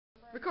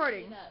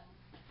Recording.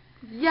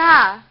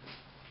 Yeah.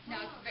 Now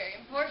it's very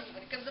important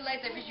when it comes to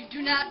lightsabers, you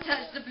do not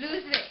touch the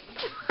blue thing.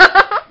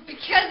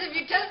 Because if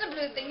you touch the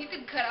blue thing, you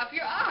can cut off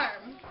your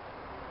arm.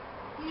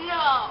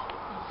 No.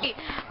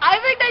 I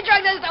think they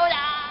drugged us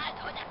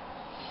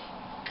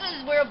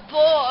because we're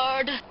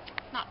bored.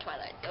 Not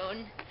Twilight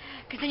Zone.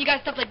 Because then you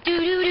got stuff like do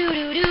do do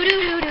do do do do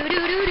do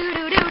do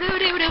do do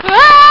do do do.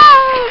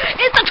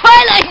 It's the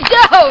Twilight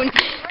Zone.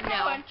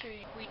 No,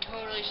 we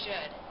totally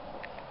should.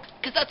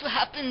 Because that's what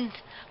happens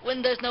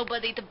when there's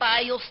nobody to buy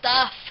your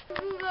stuff. This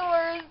is the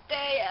worst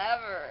day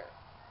ever.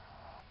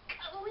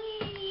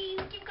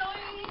 Keep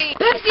going.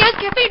 Pepsi has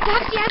caffeine!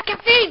 Pepsi has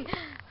caffeine!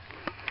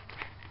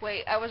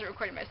 Wait, I wasn't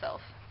recording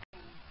myself.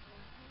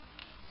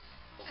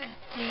 I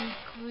think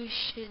we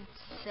should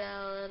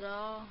sell it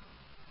all.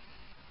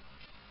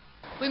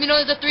 We mean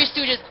there's the Three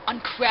Stooges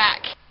on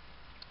crack.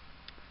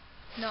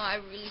 No, I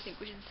really think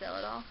we should sell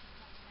it all.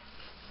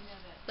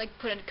 Like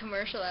put a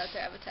commercial out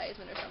there,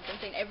 advertisement or something,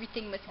 saying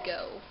everything must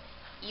go.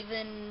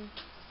 Even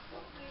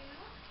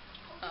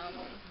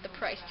the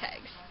price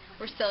tags.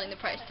 We're selling the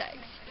price tags.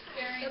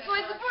 That's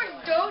why it's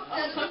important. Don't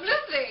touch the blue